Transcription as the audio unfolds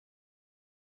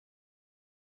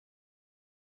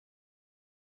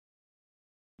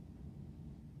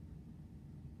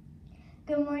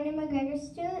Good morning, McGregor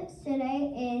students.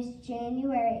 Today is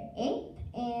January 8th,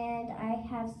 and I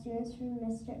have students from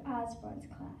Mr. Osborne's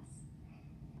class.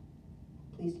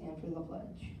 Please stand for the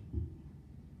pledge.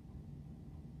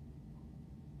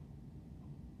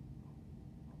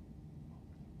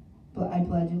 I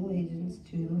pledge allegiance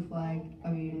to the flag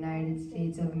of the United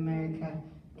States of America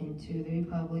and to the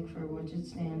republic for which it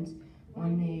stands,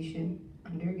 one nation,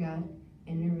 under God,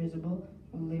 indivisible,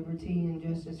 with liberty and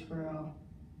justice for all.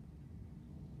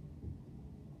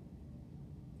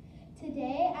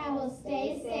 Today I will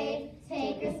stay safe,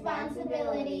 take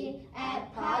responsibility,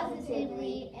 act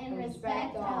positively, and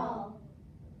respect all.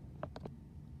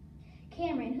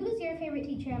 Cameron, who's your favorite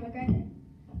teacher at McGregor?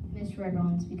 Miss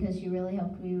Redbones, because she really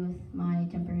helped me with my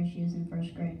temper issues in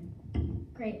first grade.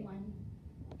 Great one.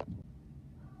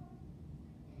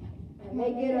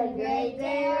 Make it a great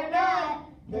day or not,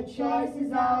 the choice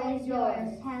is always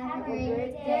yours. Have a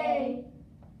great day.